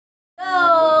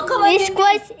It's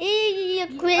quite easy.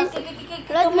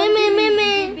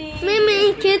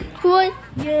 Mimi, kid, quiz.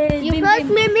 You first,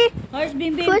 Mimi. Horse,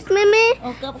 Bim Bim. First, Mimi.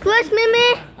 First, Mimi.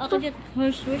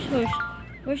 Horse.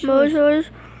 Horse.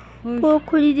 Oh,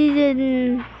 could you do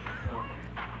it?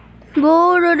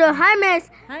 Go to the Hermes.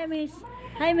 Hermes.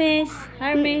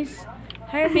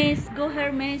 Go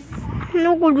Hermes.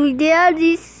 No, could we do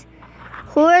this?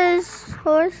 Horse.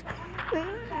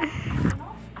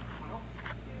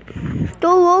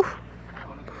 Go.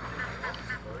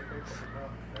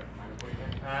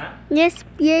 Yes,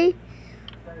 yay.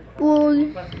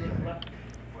 Boy.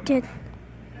 Dead.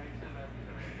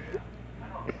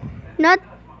 Not.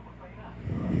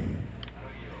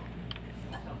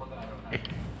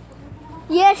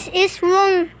 Yes, it's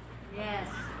wrong. Yes.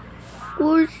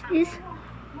 Horse is.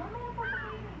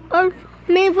 Oh,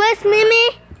 me first, Mimi.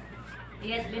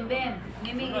 Yes, Bim Bim.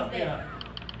 Mimi is there.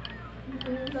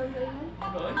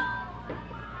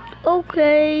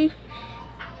 Okay.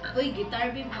 Uy,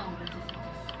 guitar Bim.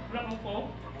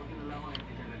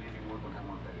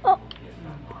 Oh,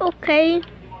 okay.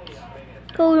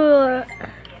 Go.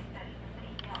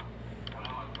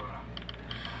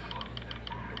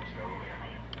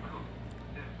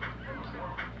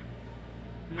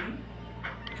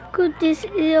 Good, this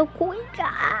is a quick.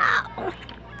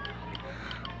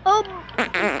 Oh.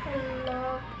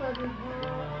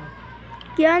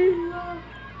 Yan.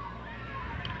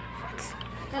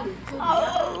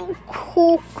 Oh,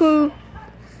 cool.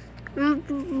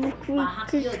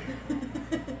 Mahak yun.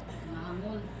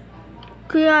 Mahamol.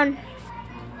 Yan.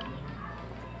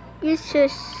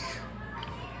 Jesus.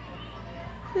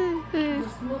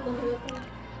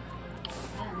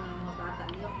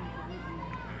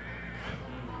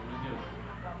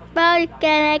 Can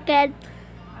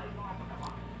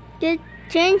just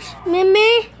change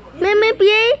Mimi,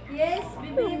 please. Yes,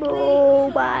 Bim Bim.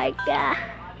 Oh my God.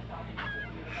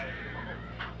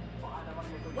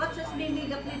 What's this Bim Bim?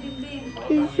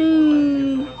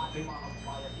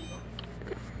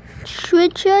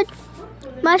 Switch it.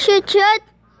 My switch it.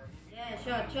 Yeah,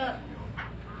 shot.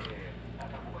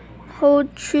 Hold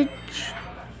switch.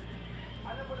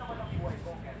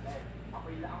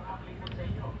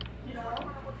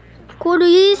 Could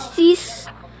you see this?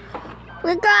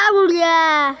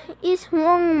 It's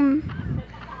wrong.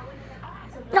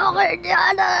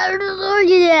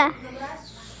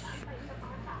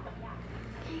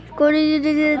 Could you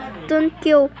don't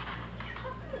kill?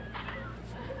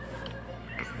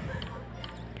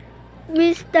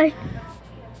 Mr.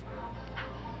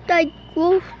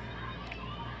 Wolf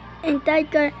and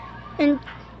Tiger and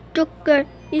Joker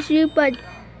is bad.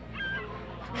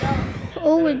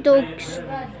 All dogs.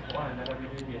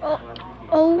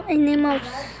 All animals.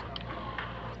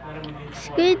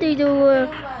 Scared to the world.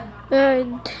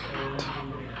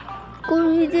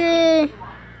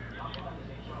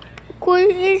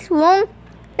 Could is wrong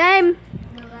time.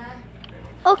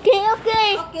 Okay.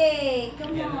 Okay,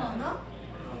 come on. No?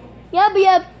 Yup.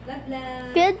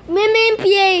 Love. Get Mimi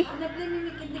play. Love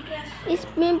Mimi Candy Crush. It's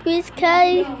Mimi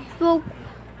Sky.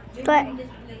 But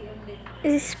Display only.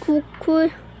 it's cool.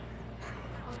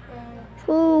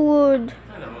 Forward.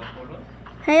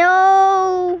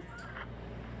 Hello.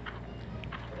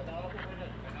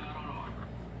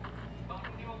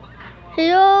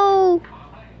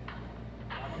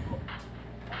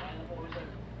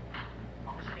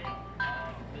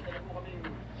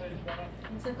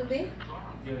 Sa tubi?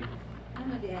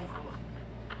 Ano di ay?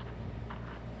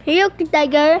 Here,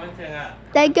 Tiger.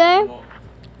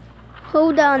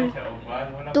 Hold on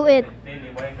to it.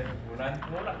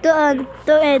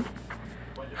 To it.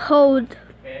 Hold.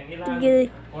 Tiger.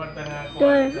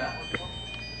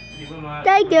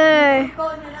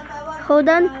 Hold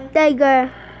on, Tiger.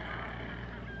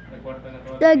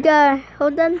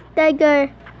 Hold on, Tiger.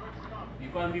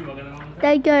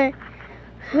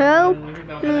 Help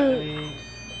me.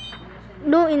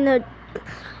 No, in a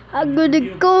good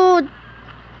code.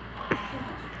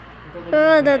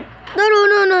 No.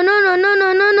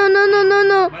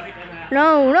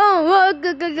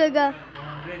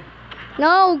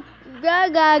 No,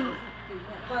 Gaga.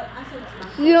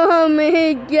 Oh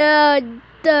my God.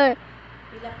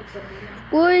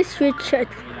 Where is Richard?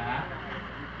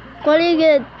 Calling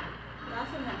it.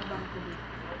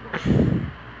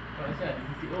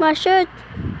 My shirt.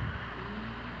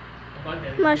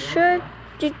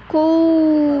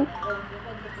 Cool.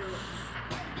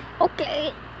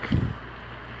 Okay.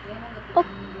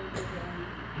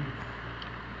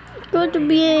 Go to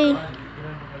BA.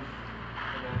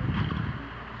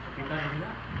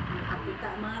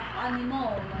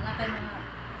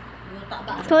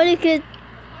 Calling it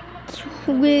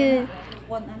with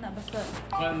kuan ana basta.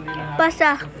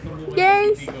 Pasa.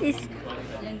 Yes, is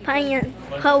poignant.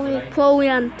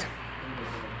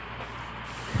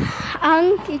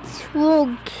 Ang it's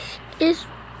wrong is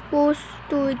supposed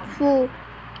to it full.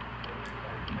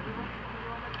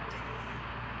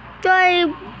 Try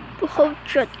hold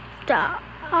shut.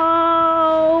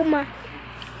 Oh my.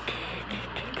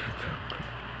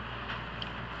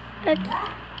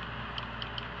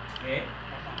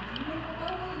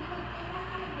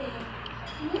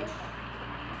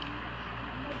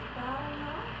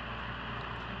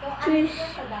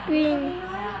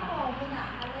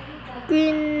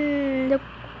 Green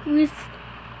with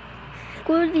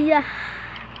Korea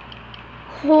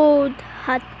hold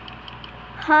hot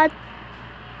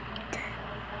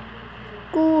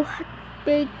go hot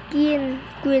begin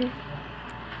green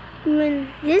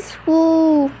this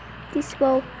wall is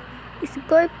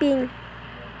going pink.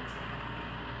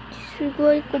 This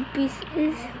going copy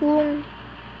is wrong.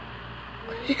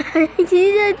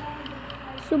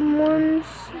 Someone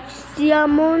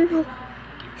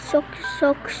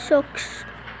socks.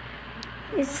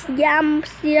 It's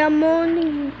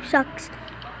salmon socks.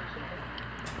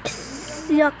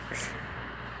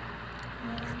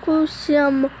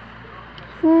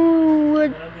 Who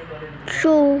would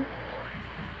show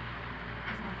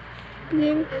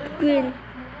green.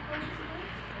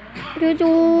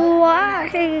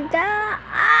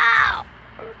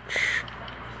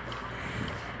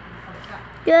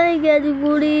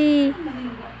 Category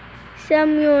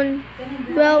salmon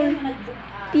brown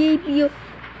beer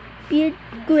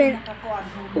green.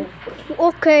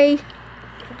 Okay.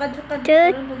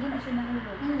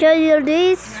 Tell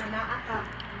this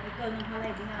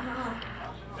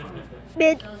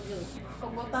bit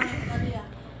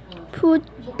put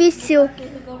piso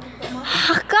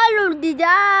hakalo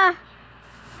dida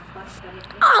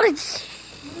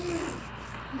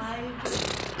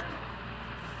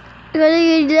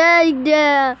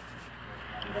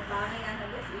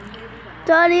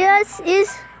Darius is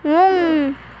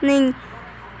morning.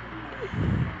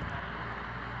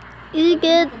 You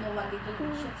get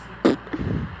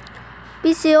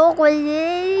piso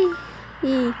kwali.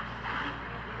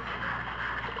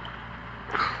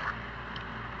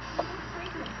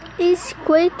 Is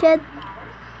cricket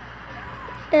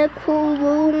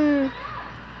equal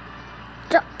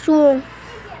chuông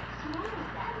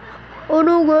ô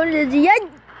đu gọi là gì ấy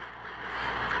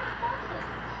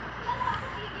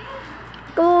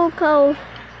cô cầu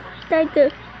tay cử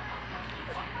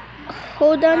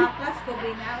hold on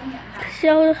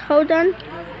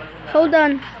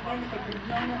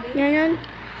nhanh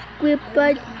with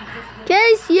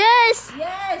yes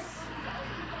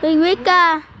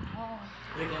Eureka.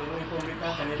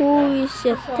 Who is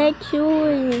a thank you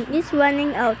is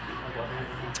running out.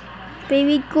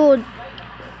 Very good.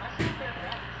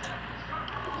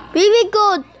 Very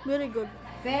good.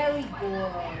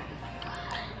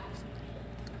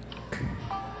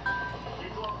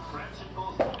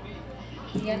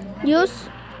 Use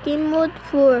game mode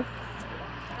 4.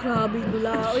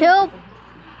 Help.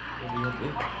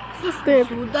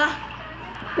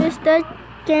 Mr.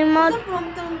 Game mode.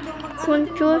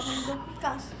 Controls.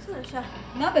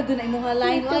 Nga ba gunay mo nga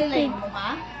line mo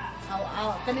ha? Aw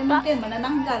kani mo tin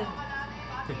manananggal.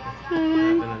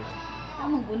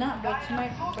 Amo guna but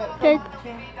smart.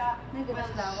 Nagdas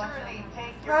lawas.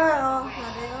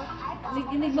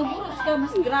 Nig maburos ka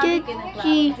mas grabe kay nang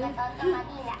klaro.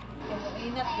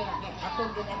 Inat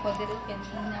ako gunay ko diri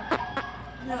kanina.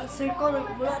 Circle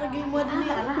wala ra game mo dinhi.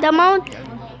 The mount.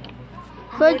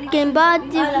 Good game but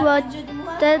that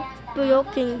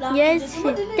blocking. Yes.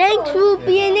 Thanks for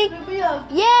being.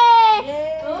 Yay!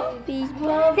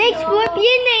 Thanks for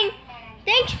being.